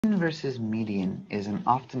Mean versus median is an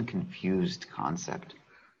often confused concept.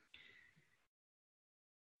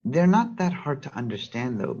 They're not that hard to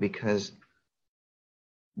understand, though, because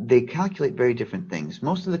they calculate very different things.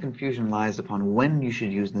 Most of the confusion lies upon when you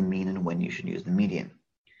should use the mean and when you should use the median.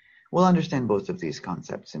 We'll understand both of these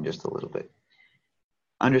concepts in just a little bit.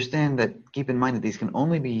 Keep in mind that these can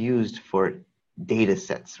only be used for data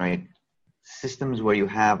sets, right? Systems where you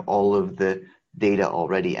have all of the data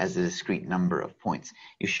already as a discrete number of points.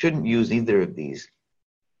 You shouldn't use either of these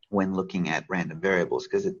when looking at random variables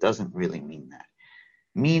because it doesn't really mean that.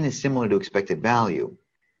 Mean is similar to expected value,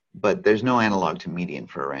 but there's no analog to median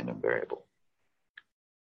for a random variable.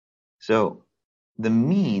 So the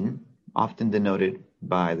mean, often denoted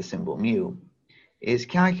by the symbol mu, is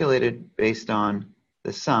calculated based on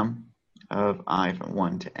the sum of I from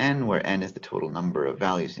 1 to n, where n is the total number of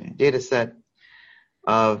values in your data set,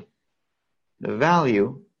 of the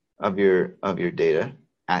value of your data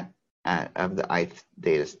of the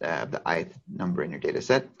ith number in your data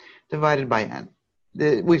set divided by n.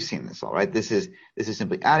 We've seen this all, right? This is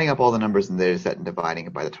simply adding up all the numbers in the data set and dividing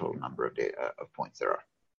it by the total number of points there are.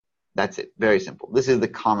 That's it. Very simple. This is the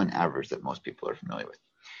common average that most people are familiar with.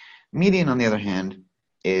 Median, on the other hand,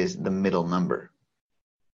 is the middle number.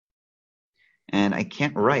 And I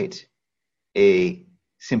can't write a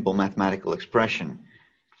simple mathematical expression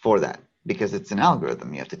for that because it's an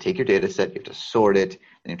algorithm. You have to take your data set, you have to sort it, then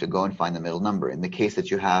you have to go and find the middle number. In the case that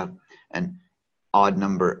you have an odd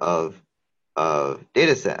number of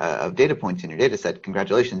data points in your data set,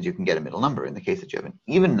 congratulations, you can get a middle number. In the case that you have an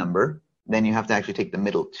even number, then you have to actually take the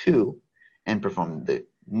middle two and perform the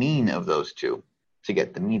mean of those two to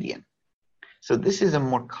get the median. So this is a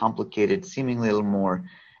more complicated, seemingly a little more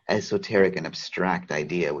esoteric and abstract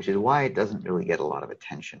idea, which is why it doesn't really get a lot of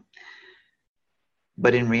attention.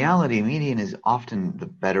 But in reality, median is often the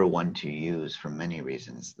better one to use for many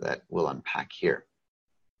reasons that we'll unpack here.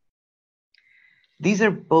 These are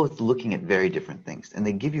both looking at very different things, and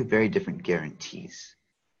they give you very different guarantees.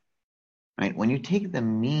 Right? When you take the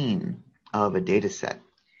mean of a data set,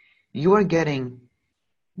 you are getting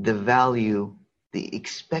the value, the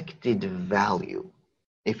expected value,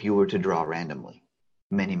 if you were to draw randomly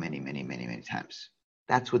many times.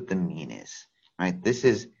 That's what the mean is. Right? This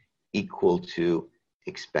is equal to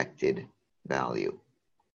expected value.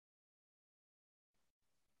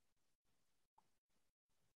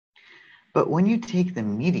 But when you take the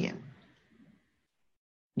median,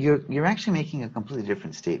 you're actually making a completely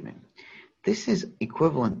different statement. This is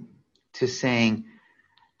equivalent to saying,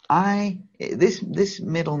 the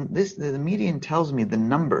median tells me the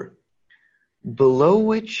number below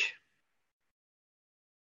which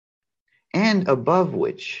and above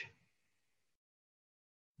which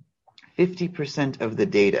 50% of the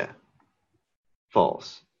data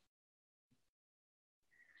falls.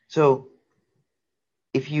 So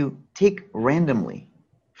if you take randomly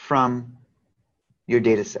from your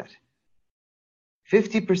data set,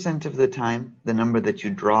 50% of the time, the number that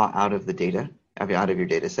you draw out of the data, out of your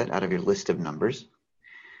data set, out of your list of numbers,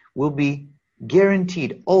 will be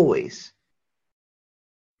guaranteed always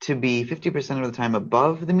to be 50% of the time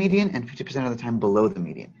above the median and 50% of the time below the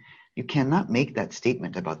median. You cannot make that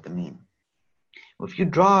statement about the mean. Well, if you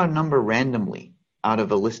draw a number randomly out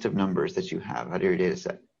of a list of numbers that you have out of your data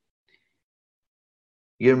set,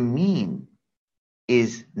 your mean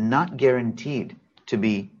is not guaranteed to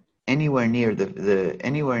be anywhere near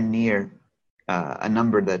a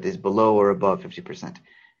number that is below or above 50%.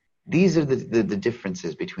 These are the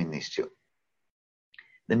differences between these two.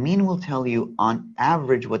 The mean will tell you on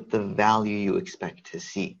average what the value you expect to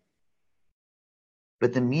see.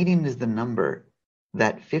 But the median is the number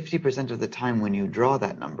that 50% of the time when you draw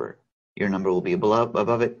that number, your number will be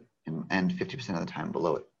above it and 50% of the time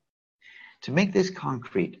below it. To make this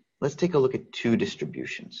concrete, let's take a look at two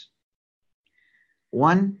distributions.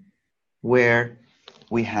 One where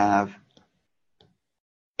we have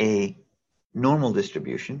a normal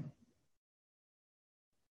distribution,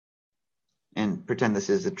 and pretend this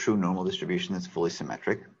is a true normal distribution that's fully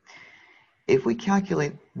symmetric. If we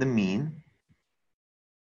calculate the mean,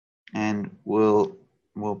 and we'll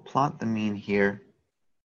plot the mean here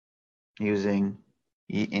using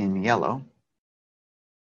in yellow.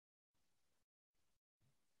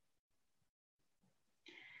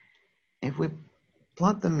 If we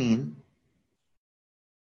plot the mean,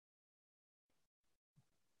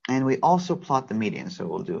 and we also plot the median, so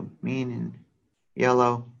we'll do mean in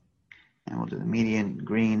yellow, and we'll do the median in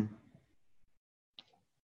green.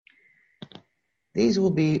 These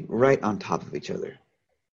will be right on top of each other,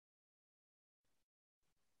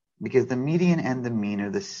 because the median and the mean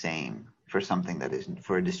are the same for something that is,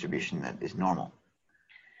 for a distribution that is normal.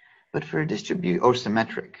 But for a distribute or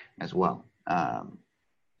symmetric as well,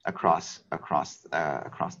 across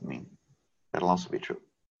the mean, that'll also be true.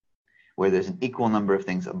 Where there's an equal number of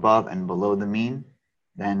things above and below the mean,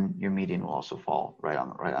 then your median will also fall right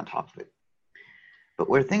on top of it. But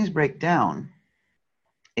where things break down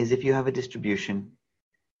is if you have a distribution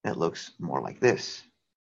that looks more like this,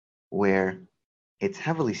 where it's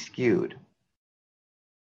heavily skewed,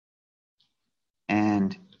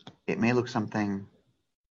 and it may look something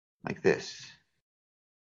like this.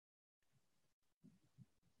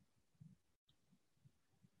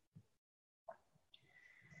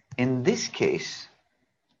 In this case,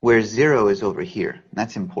 where 0 is over here,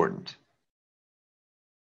 that's important.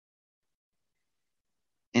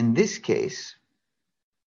 In this case,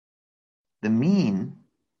 the mean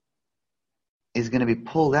is going to be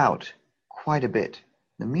pulled out quite a bit.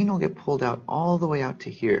 The mean will get pulled out all the way out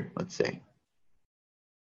to here, let's say.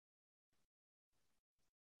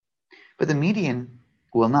 But the median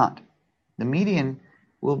will not. The median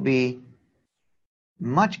will be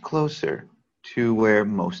much closer to where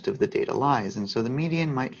most of the data lies. And so the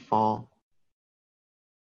median might fall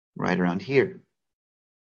right around here.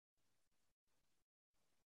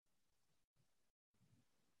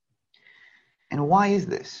 And why is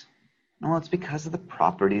this? Well, it's because of the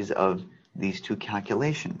properties of these two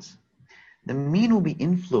calculations. The mean will be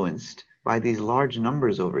influenced by these large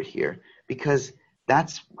numbers over here because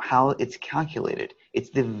that's how it's calculated.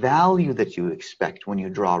 It's the value that you expect when you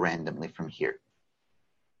draw randomly from here.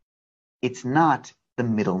 It's not the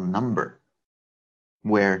middle number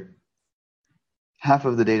where half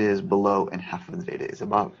of the data is below and half of the data is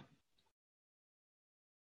above.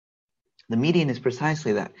 The median is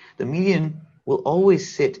precisely that. The median will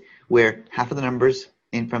always sit where half of the numbers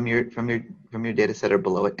from your data set are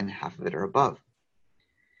below it and half of it are above.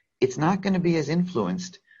 It's not going to be as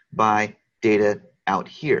influenced by data out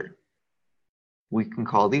here. We can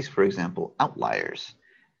call these, for example, outliers.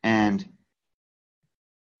 And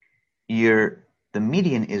the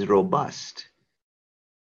median is robust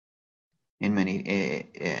in many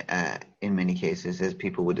cases, as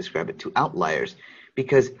people would describe it, to outliers,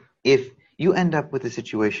 because if you end up with a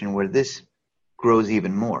situation where this grows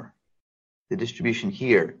even more, the distribution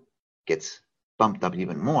here gets bumped up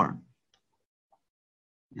even more,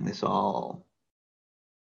 and this all,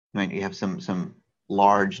 right, you have some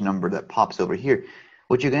large number that pops over here.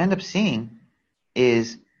 What you're going to end up seeing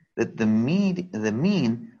is that the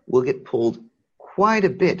mean will get pulled quite a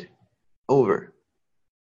bit over,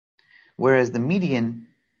 whereas the median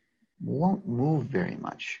won't move very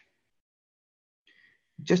much.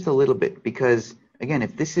 Just a little bit, because again,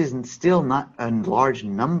 if this isn't still not a large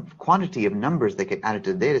quantity of numbers that get added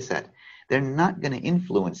to the data set, they're not going to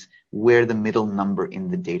influence where the middle number in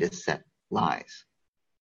the data set lies.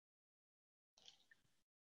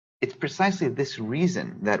 It's precisely this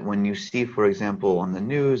reason that when you see, for example, on the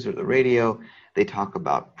news or the radio, they talk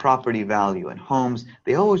about property value and homes,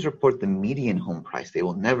 they always report the median home price. They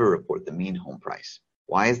will never report the mean home price.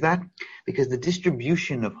 Why is that? Because the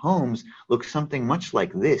distribution of homes looks something much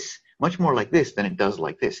like this, much more like this than it does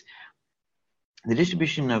like this. The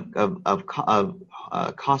distribution of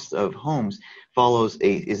cost of homes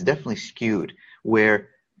is definitely skewed, where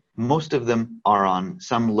most of them are on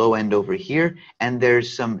some low end over here, and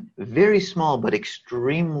there's some very small but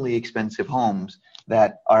extremely expensive homes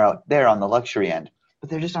that are out there on the luxury end, but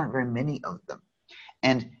there just aren't very many of them.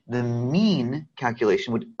 And the mean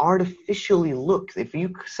calculation would artificially look, if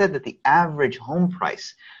you said that the average home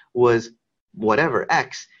price was whatever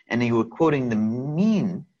X, and you were quoting the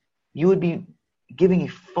mean, you would be giving a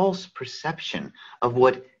false perception of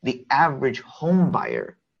what the average home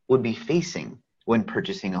buyer would be facing when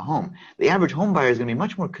purchasing a home. The average home buyer is going to be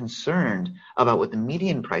much more concerned about what the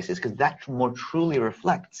median price is, because that more truly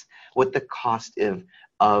reflects what the cost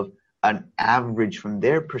of an average, from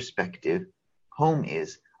their perspective, home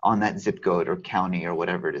is on that zip code or county or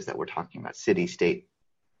whatever it is that we're talking about, city, state,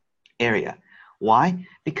 area. Why?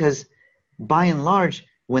 Because by and large,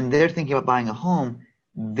 when they're thinking about buying a home,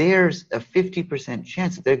 there's a 50%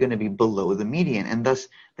 chance that they're going to be below the median, and thus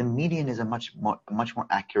the median is a much more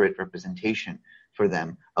accurate representation for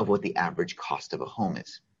them of what the average cost of a home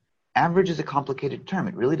is. Average is a complicated term.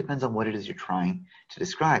 It really depends on what it is you're trying to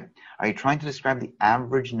describe. Are you trying to describe the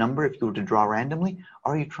average number if you were to draw randomly,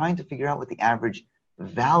 or are you trying to figure out what the average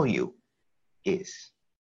value is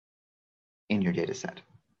in your data set?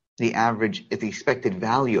 The average is the expected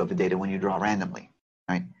value of the data when you draw randomly,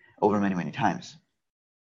 right, over many, many times.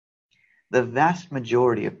 The vast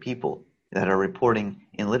majority of people that are reporting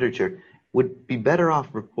in literature would be better off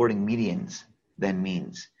reporting medians than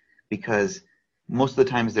means, because most of the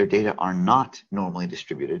times their data are not normally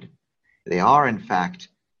distributed. They are, in fact,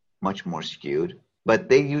 much more skewed, but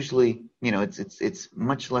they usually, it's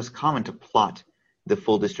much less common to plot the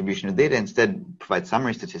full distribution of data, instead provide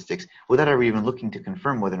summary statistics without ever even looking to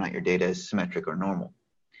confirm whether or not your data is symmetric or normal.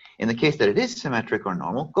 In the case that it is symmetric or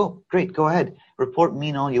normal, go ahead, report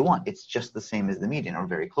mean all you want. It's just the same as the median or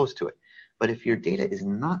very close to it. But if your data is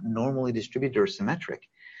not normally distributed or symmetric,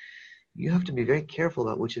 you have to be very careful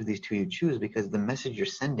about which of these two you choose, because the message you're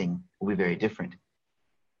sending will be very different.